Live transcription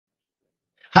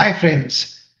Hi friends,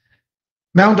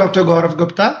 मैं हूं doctor गौरव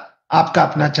गुप्ता, आपका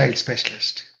अपना चाइल्ड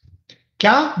स्पेशलिस्ट।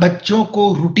 क्या बच्चों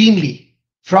को रूटीनली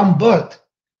फ्रॉम बर्थ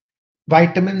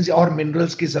विटामिन्स और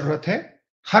मिनरल्स की जरूरत है?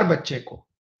 हर बच्चे को।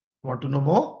 Want to know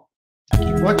more?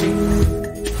 Keep watching.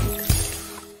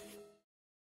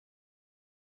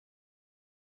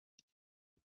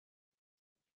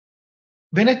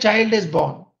 When a child is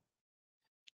born,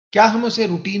 क्या हम उसे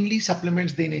रूटीनली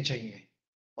सप्लीमेंट्स देने चाहिए?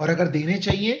 और अगर देने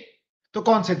चाहिए तो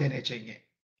कौन से देने चाहिए?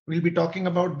 Will be talking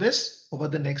about this over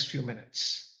the next few minutes.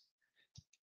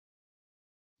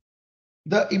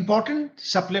 The important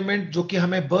supplement जो कि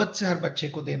हमें बर्थ से हर बच्चे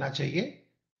को देना चाहिए,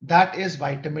 दैट इज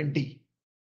विटामिन डी।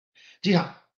 जी हाँ,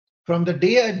 from the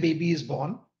day a baby is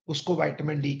born उसको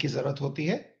विटामिन डी की जरूरत होती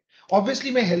है।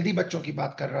 ऑब्वियसली मैं हेल्दी बच्चों की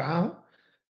बात कर रहा हूं,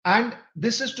 and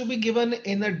this is to be given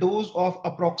in a dose of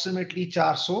approximately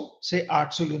 400 से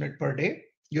 800 unit per day.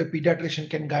 Your paediatrician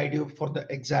can guide you for the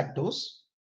exact dose.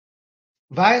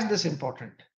 Why is this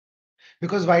important?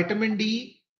 Because vitamin D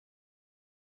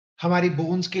हमारी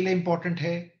bones के लिए important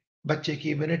है, बच्चे की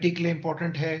immunity के लिए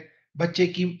important है, बच्चे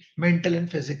की मेंटल एंड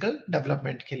फिजिकल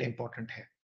डेवलपमेंट के लिए इंपॉर्टेंट है,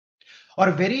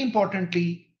 और वेरी इंपॉर्टेंटली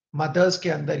मदर्स के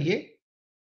अंदर ये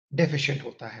डेफिशिएंट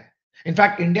होता है।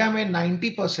 इनफैक्ट इंडिया में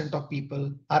 90% of people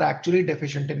are actually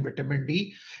deficient in vitamin D,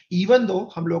 even though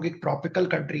हम लोग एक ट्रॉपिकल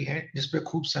कंट्री है जिसपे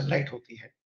खूब सनलाइट होती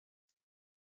है।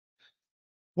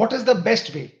 What is the best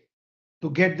way to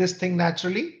get this thing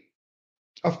naturally?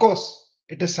 Of course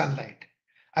it is sunlight.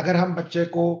 अगर हम बच्चे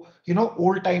को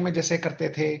ओल्ड टाइम में जैसे करते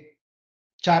थे,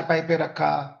 चारपाई पे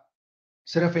रखा,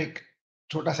 सिर्फ एक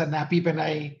छोटा सा नैपी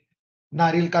पहनाई,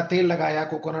 नारियल का तेल लगाया,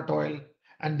 कोकोनट ऑयल,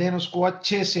 एंड देन उसको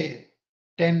अच्छे से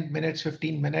 10 मिनट्स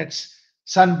 15 मिनट्स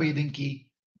सन बेदिंग की,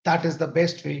 that is the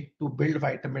best way to build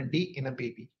vitamin D in a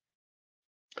baby.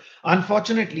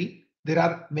 Unfortunately, there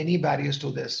are many barriers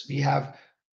to this. We have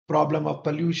problem of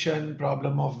pollution,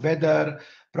 problem of weather,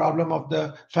 problem of the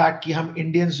fact कि हम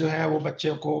Indians जो है वो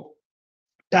बच्चों को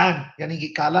tan यानी कि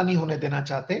काला नहीं होने देना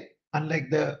चाहते, unlike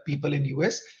the people in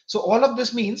US. So all of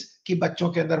this means कि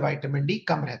बच्चों के अंदर विटामिन डी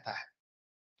कम रहता है।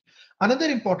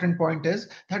 Another important point is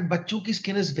that बच्चों की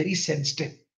skin is very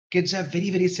sensitive. Kids have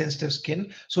very, very sensitive skin,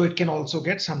 so it can also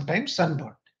get sometimes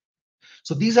sunburned.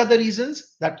 So these are the reasons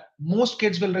that most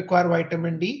kids will require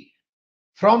vitamin D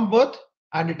from birth,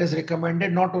 and it is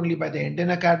recommended not only by the Indian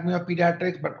Academy of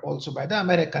Pediatrics but also by the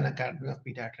American Academy of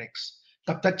Pediatrics.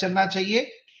 कब तक चलना चाहिए?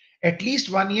 At least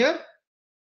 1 year.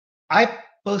 I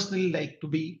personally like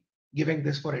to be giving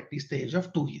this for at least the age of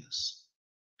 2 years.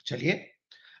 चलिए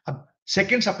अब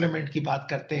second supplement की बात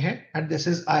करते हैं, and this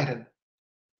is iron.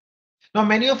 Now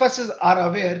many of us are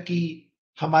aware कि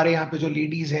हमारे यहाँ पे जो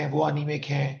लेडीज हैं वो अनीमिक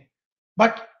हैं,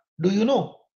 but do you know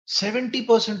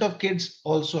 70% of kids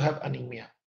also have anaemia,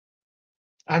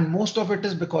 and most of it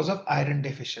is because of iron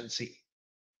deficiency.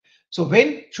 So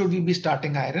when should we be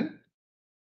starting iron?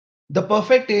 The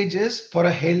perfect as is for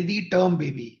a healthy term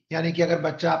baby, यानी कि अगर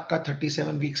बच्चा आपका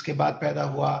 37 weeks के बाद पैदा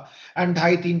हुआ and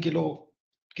 2.5-3 kilo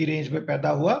की रेंज में पैदा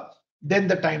हुआ, then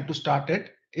the time to start it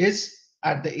is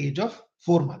at the age of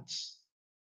 4 months.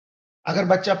 अगर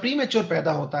बच्चा प्रीमेच्योर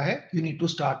पैदा होता है, you need to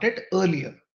start it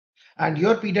earlier, and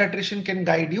your pediatrician can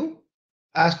guide you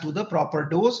as to the proper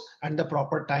dose and the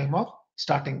proper time of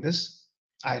starting this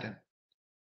iron.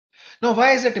 Now, why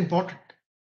is it important?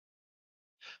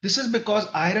 This is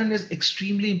because iron is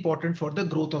extremely important for the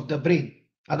growth of the brain.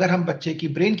 अगर हम बच्चे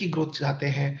की brain की growth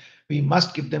चाहते हैं, we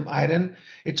must give them iron.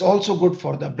 It's also good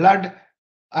for the blood.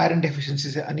 Iron deficiency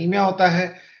से anaemia होता है,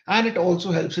 and it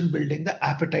also helps in building the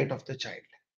appetite of the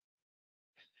child.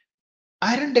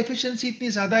 Iron deficiency इतनी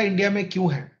ज्यादा इंडिया में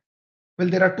क्यों है? Well,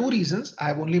 there are two reasons,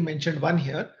 I have only mentioned one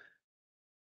here.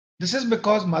 This is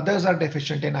because mothers are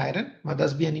deficient in iron,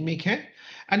 mother's भी anaemic हैं,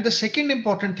 and the second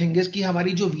important thing is कि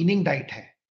हमारी जो वीनिंग डाइट है,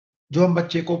 जो हम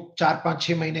बच्चे को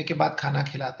 4-5-6 महीने के बाद खाना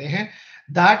खिलाते हैं,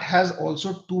 that has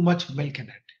also too much milk in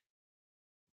it.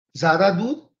 ज्यादा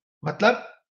दूध मतलब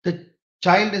the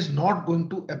child is not going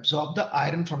to absorb the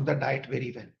iron from the diet very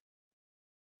well.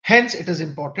 Hence, it is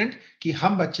important कि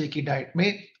हम बच्चे की डाइट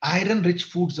में आयरन रिच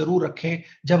फूड जरूर रखें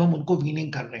जब हम उनको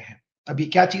वीनिंग कर रहे हैं। अभी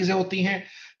क्या चीजें होती हैं?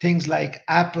 Things like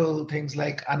Apple, things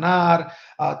like अनार,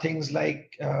 things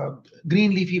like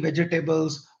green leafy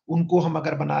vegetables, उनको हम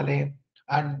अगर बना लें,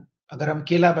 एंड अगर हम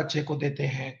केला बच्चे को देते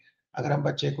हैं, अगर हम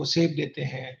बच्चे को सेब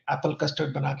देते हैं, एप्पल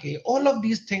कस्टर्ड बना के, all of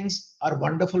these things are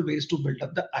wonderful ways to build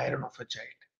up the iron of a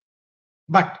child.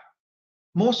 But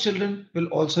most children will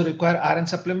also require iron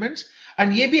supplements,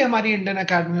 and ये भी हमारी Indian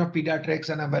Academy of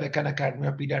Pediatrics and American Academy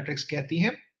of Pediatrics कहती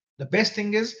हैं, the best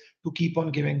thing is to keep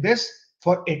on giving this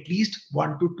for at least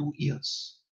 1 to 2 years.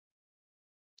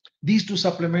 These two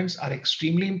supplements are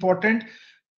extremely important.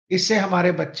 इससे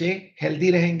हमारे बच्चे healthy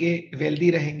रहेंगे, wealthy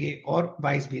रहेंगे और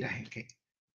wise भी रहेंगे।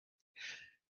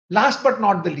 Last but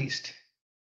not the least,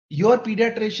 your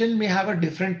pediatrician may have a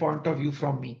different point of view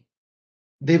from me.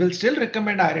 They will still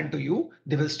recommend iron to you,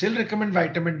 they will still recommend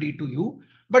vitamin D to you,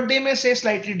 but they may say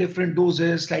slightly different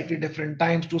doses, slightly different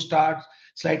times to start,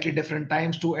 slightly different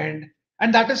times to end,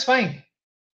 and that is fine.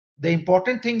 The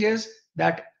important thing is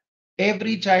that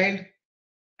every child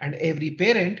and every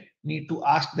parent need to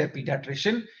ask their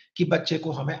pediatrician कि बच्चे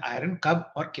को हमें iron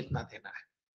कब और कितना देना है.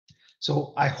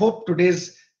 So I hope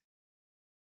today's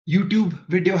YouTube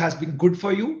video has been good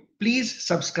for you. Please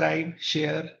subscribe,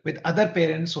 share with other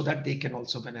parents so that they can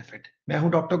also benefit. मैं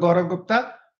हूं डॉक्टर गौरव गुप्ता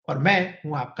और मैं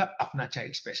हूं आपका अपना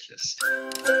child specialist.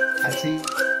 I'll see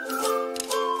you.